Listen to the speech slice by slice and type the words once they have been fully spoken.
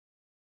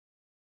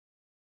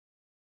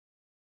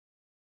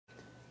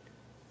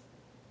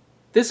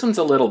This one's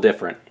a little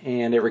different,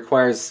 and it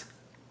requires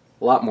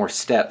a lot more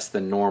steps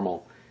than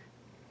normal.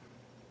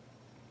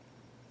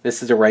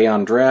 This is a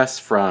rayon dress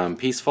from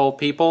Peaceful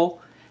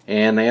People,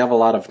 and they have a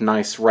lot of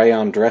nice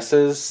rayon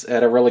dresses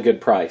at a really good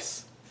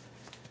price.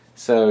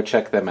 So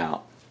check them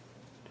out.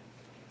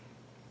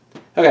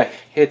 Okay,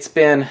 it's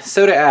been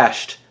soda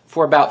ashed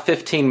for about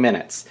 15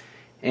 minutes.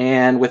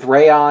 And with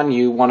rayon,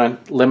 you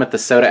want to limit the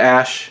soda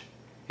ash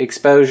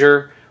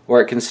exposure,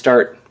 or it can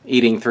start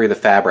eating through the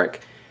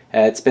fabric.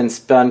 It's been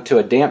spun to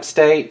a damp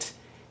state,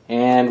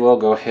 and we'll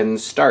go ahead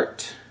and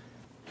start.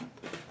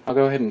 I'll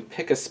go ahead and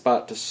pick a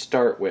spot to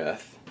start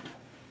with.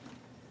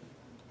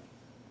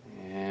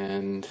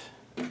 And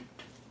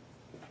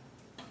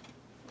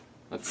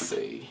let's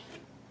see.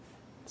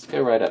 Let's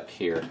go right up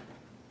here.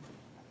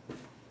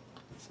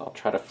 So I'll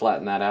try to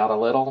flatten that out a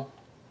little.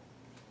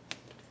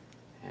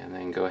 And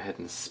then go ahead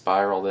and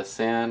spiral this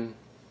in.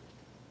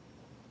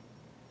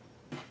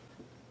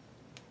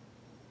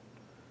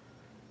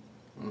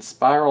 And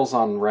spirals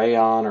on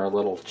rayon are a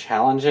little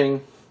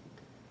challenging,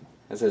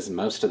 as is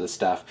most of the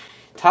stuff.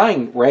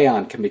 Tying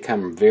rayon can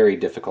become very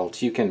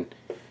difficult. You can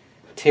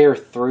tear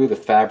through the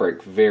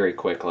fabric very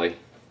quickly.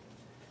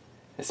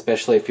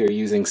 Especially if you're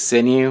using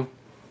sinew,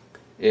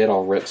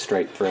 it'll rip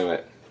straight through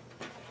it.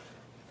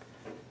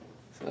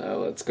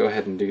 So let's go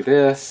ahead and do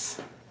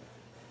this.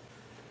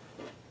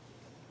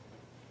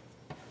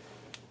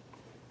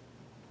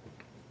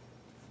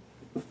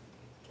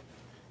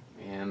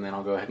 And then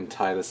I'll go ahead and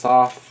tie this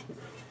off.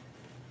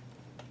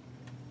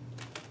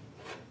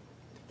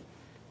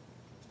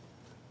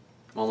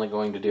 I'm only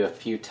going to do a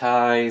few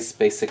ties,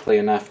 basically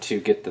enough to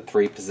get the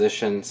 3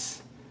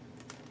 positions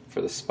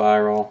for the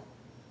spiral.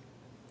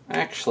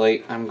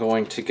 Actually, I'm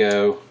going to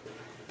go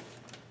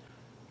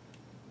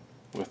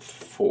with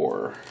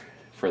 4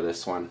 for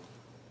this one.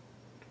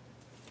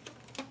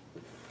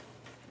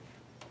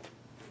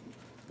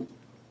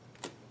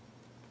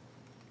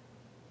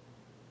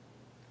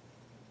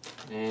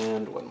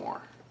 And 1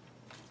 more.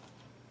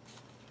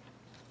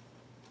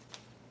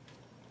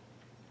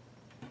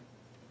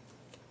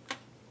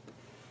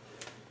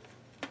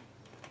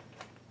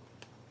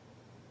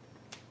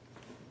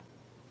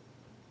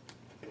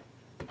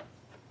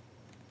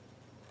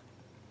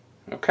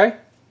 Okay,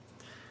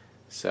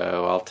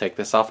 so I'll take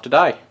this off to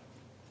dye.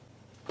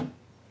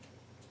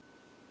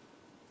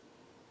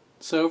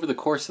 So over the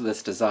course of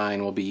this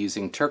design, we'll be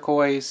using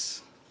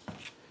turquoise,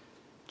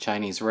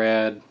 Chinese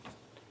red,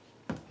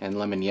 and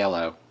lemon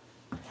yellow.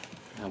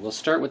 Now we'll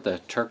start with the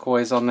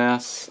turquoise on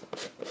this.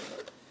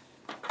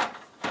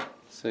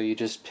 So you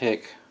just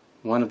pick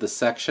one of the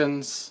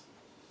sections.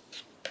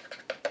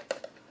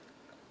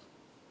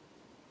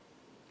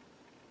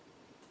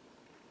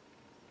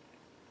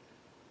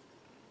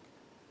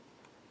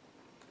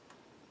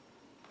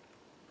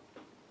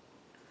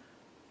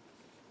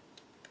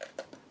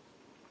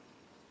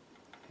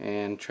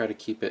 And try to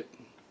keep it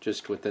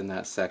just within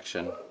that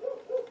section.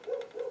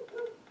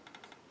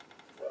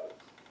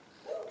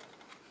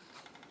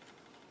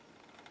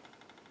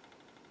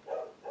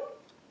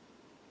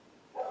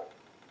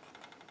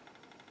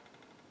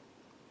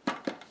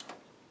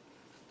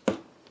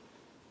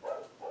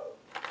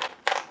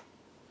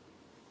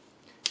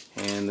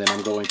 And then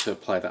I'm going to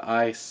apply the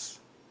ice.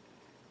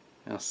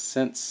 Now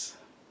since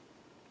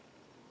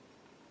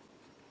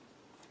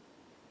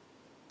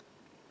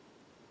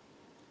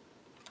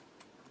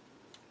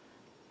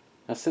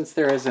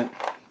there isn't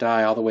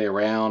dye all the way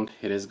around,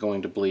 it is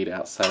going to bleed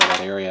outside of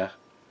that area.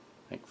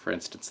 Like for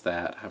instance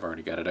that, I've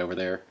already got it over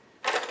there.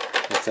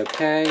 That's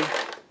okay,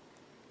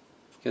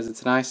 because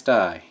it's a nice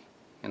dye,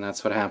 and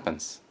that's what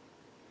happens.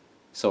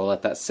 So we'll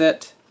let that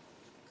sit,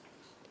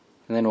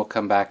 and then we'll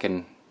come back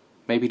and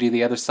maybe do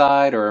the other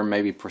side, or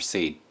maybe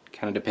proceed.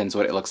 Kind of depends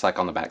what it looks like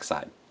on the back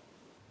side.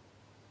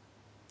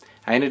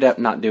 I ended up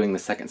not doing the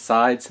second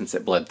side since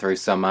it bled through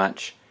so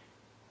much.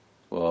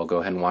 We'll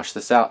go ahead and wash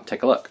this out and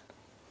take a look.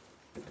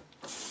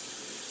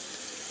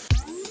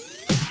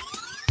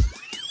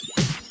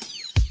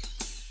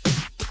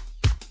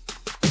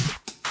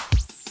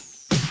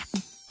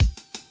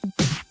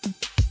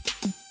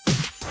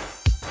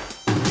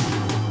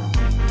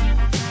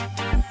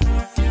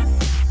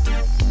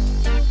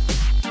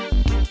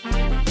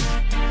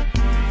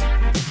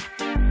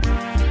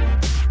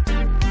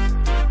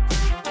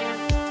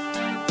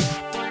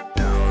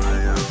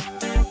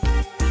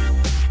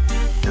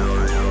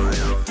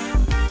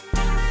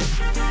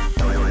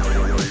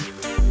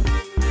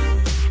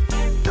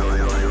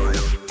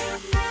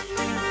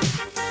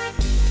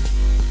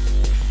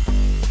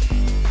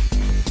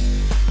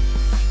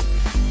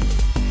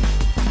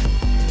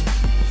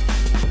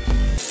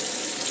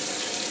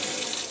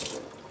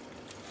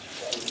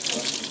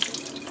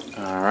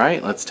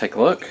 Alright, let's take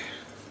a look.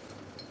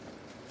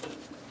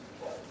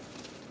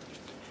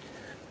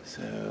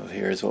 So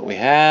here's what we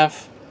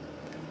have.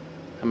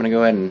 I'm going to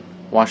go ahead and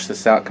wash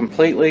this out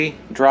completely,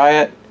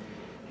 dry it,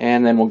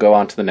 and then we'll go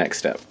on to the next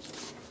step.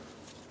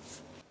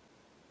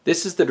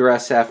 This is the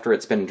dress after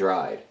it's been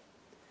dried.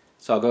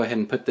 So I'll go ahead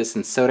and put this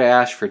in soda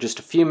ash for just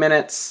a few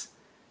minutes,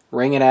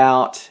 wring it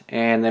out,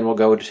 and then we'll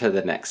go to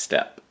the next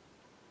step.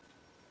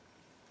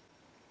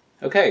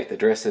 Okay, the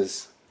dress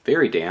is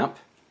very damp,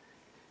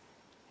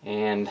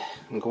 and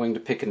I'm going to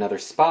pick another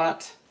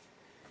spot.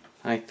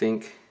 I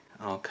think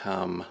I'll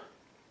come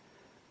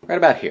right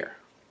about here.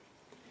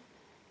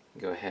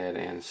 Go ahead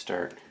and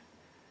start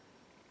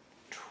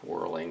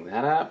twirling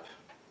that up.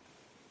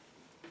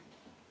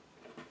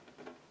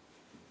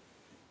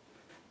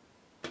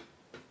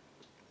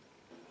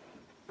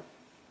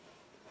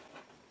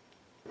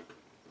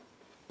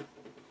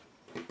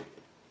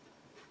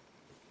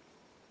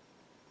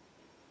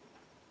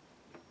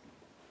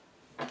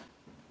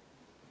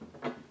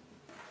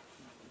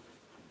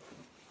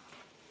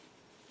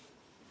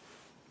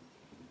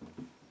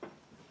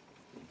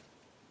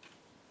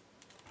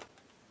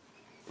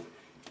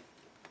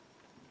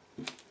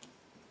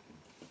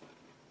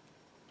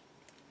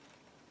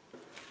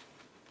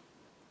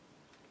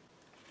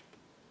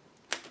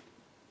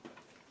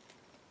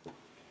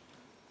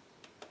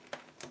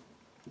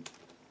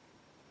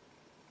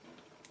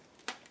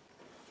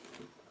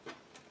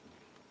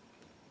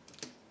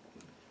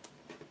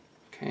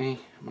 Okay,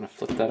 I'm going to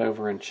flip that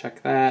over and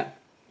check that,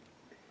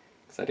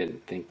 because I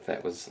didn't think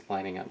that was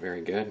lining up very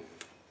good,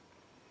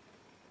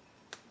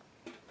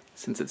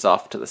 since it's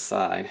off to the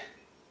side.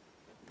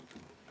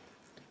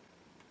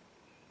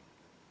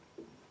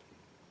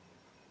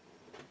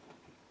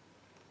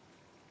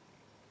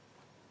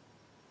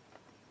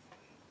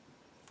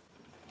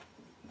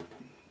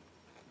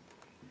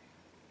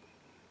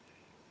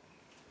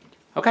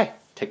 Okay,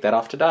 take that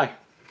off to dye.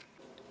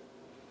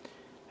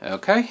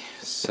 Okay,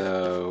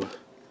 so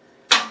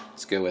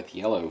let's go with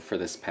yellow for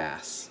this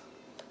pass.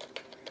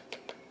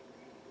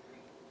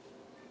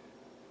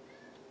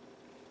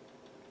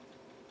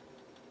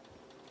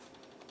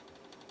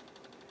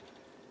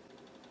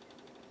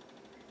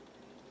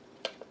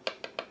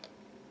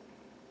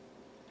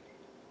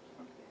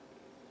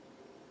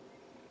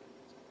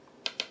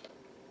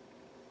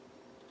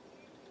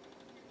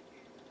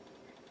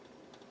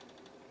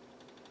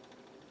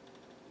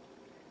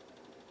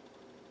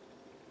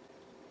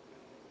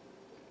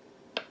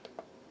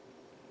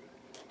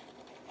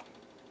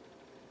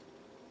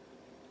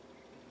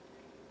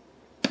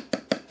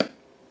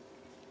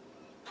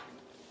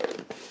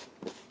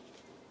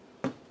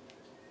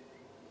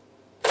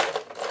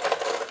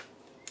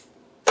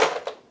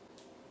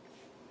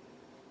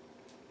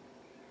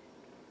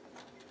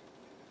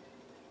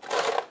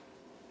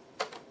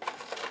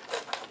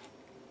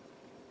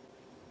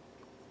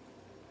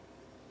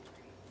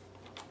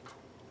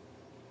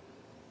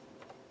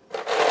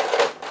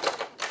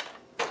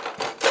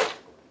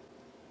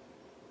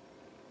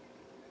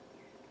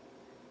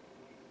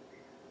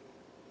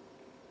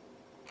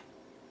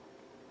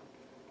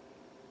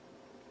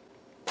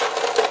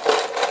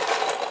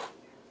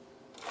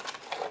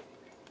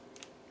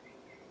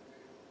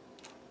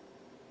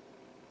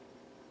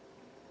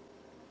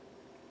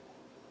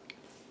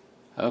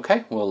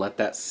 Okay, we'll let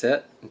that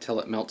sit until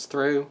it melts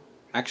through.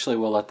 Actually,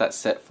 we'll let that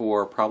sit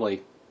for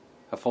probably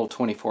a full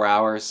 24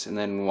 hours and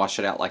then wash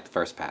it out like the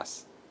first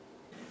pass.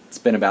 It's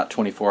been about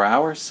 24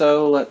 hours,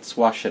 so let's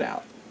wash it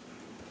out.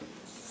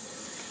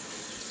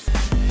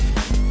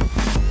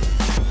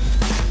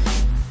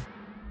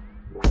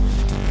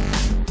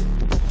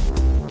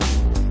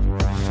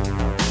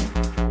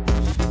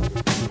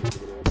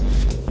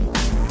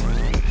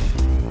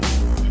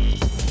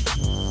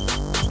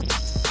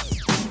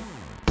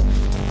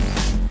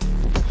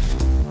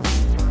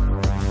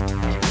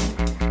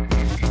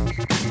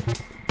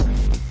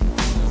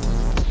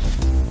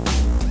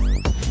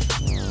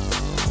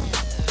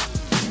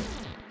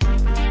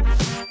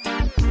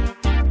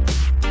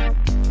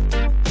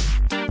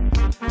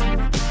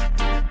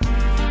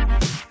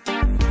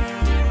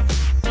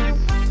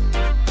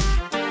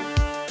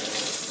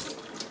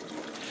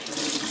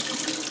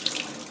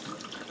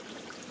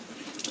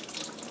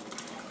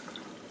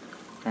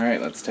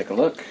 Alright, let's take a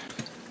look.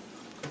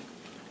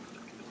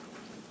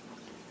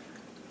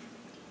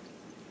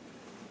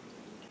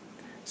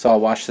 So I'll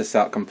wash this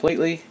out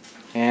completely,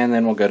 and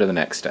then we'll go to the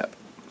next step.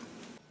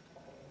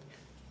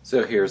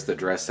 So here's the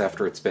dress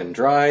after it's been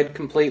dried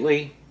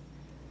completely.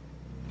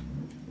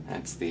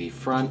 That's the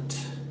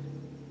front,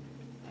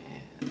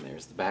 and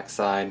there's the back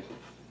side.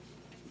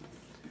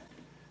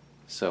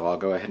 So I'll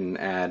go ahead and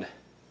add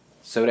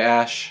soda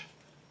ash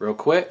real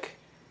quick,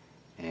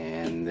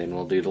 and then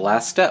we'll do the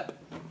last step.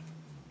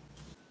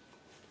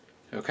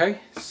 Okay,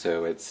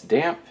 so it's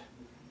damp.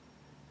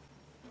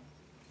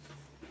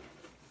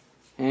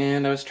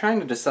 And I was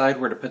trying to decide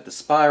where to put the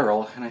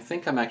spiral, and I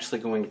think I'm actually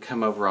going to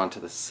come over onto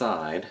the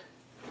side.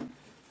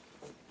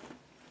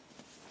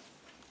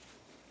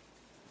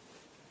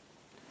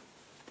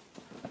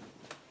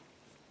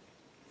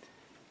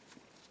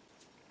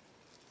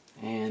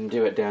 And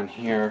do it down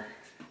here.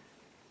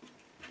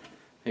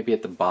 Maybe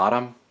at the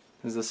bottom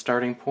is the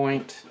starting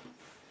point.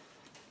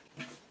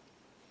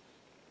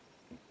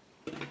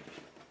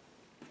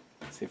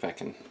 See if I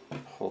can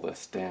pull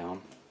this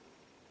down.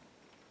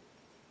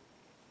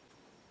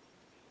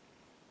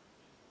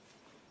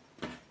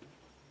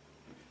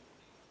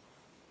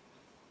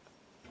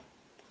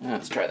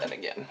 Let's try that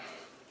again.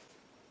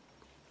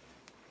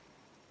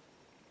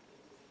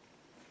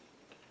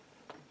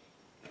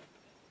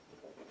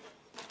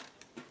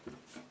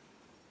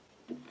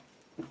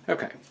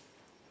 Okay.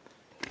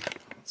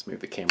 Let's move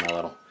the camera a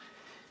little.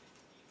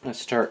 Let's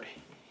start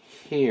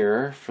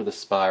here for the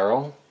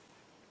spiral,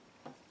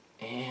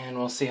 and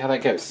we'll see how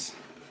that goes.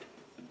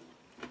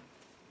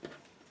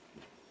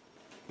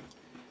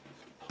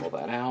 Pull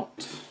that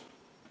out.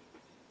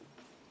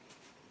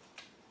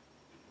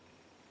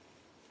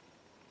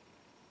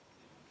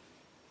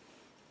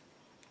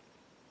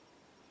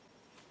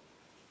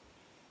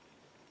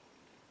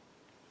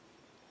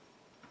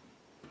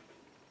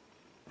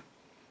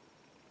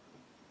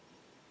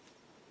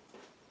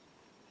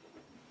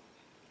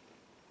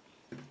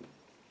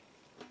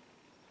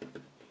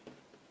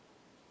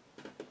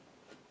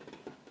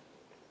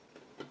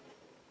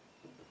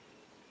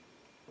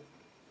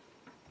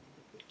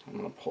 I'm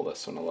going to pull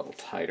this one a little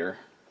tighter.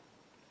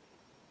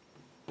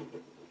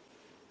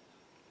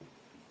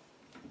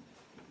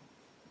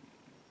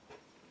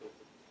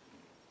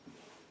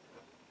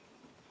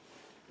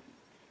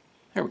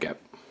 There we go.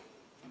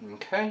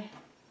 Okay.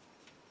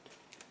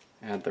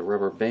 Add the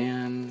rubber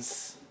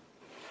bands.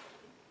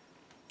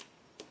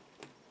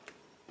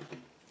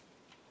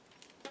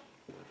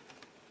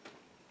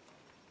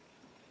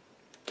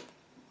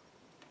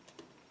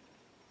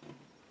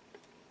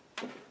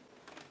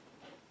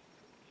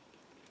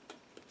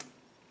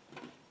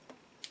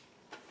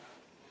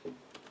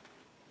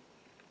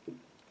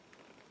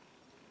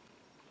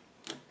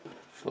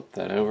 Flip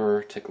that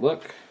over, take a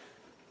look.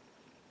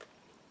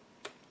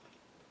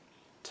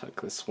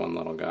 Tuck this one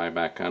little guy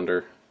back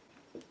under.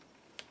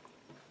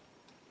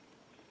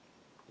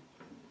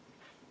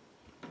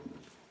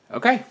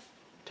 Okay,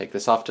 take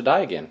this off to dye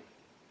again.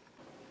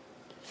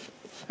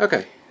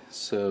 Okay,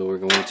 so we're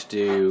going to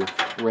do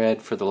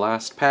red for the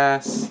last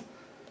pass.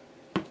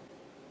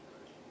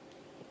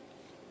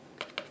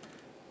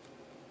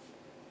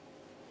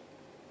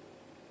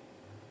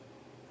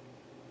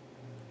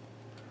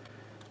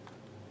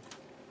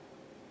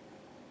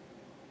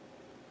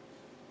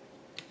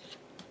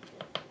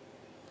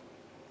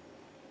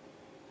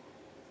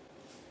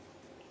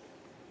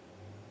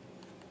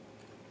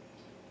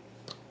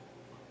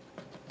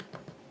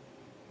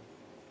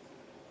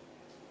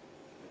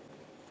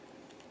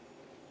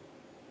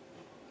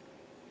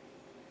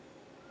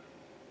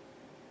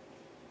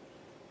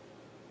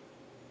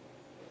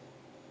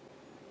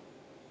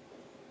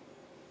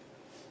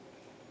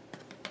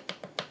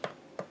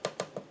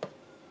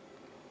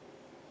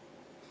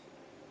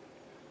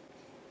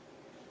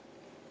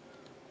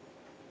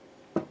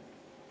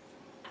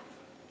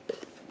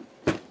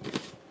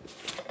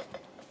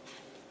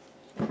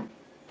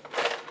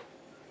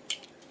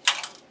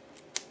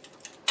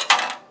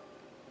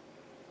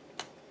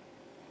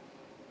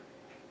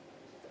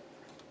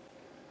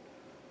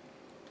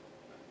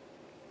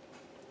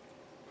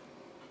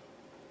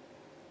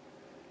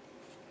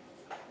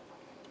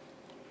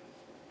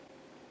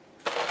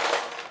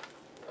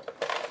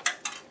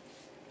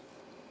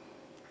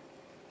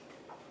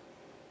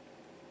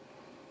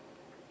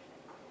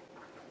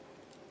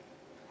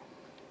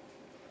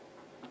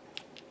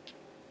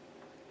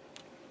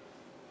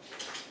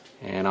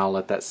 And I'll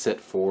let that sit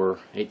for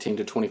 18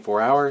 to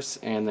 24 hours,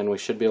 and then we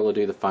should be able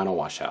to do the final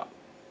washout.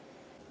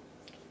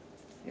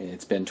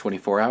 It's been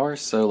 24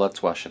 hours, so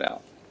let's wash it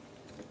out.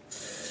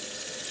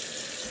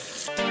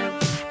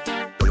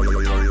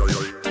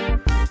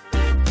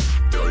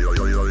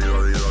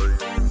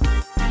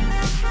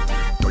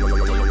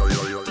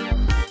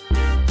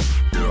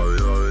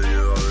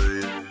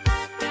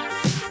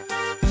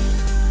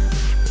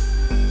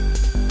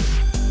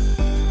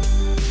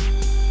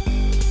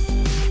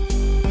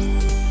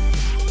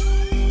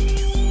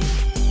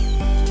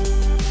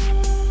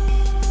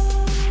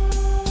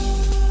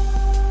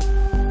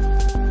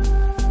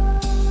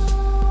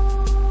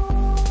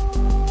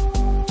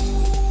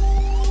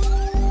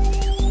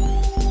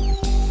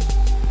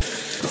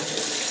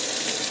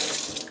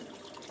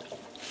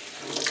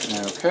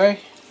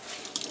 Okay,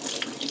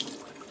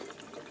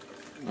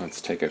 let's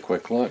take a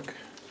quick look.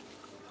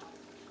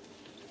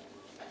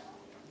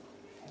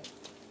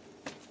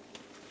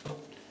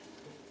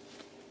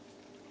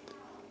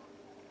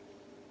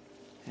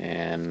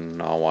 And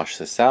I'll wash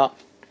this out,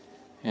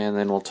 and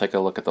then we'll take a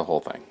look at the whole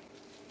thing.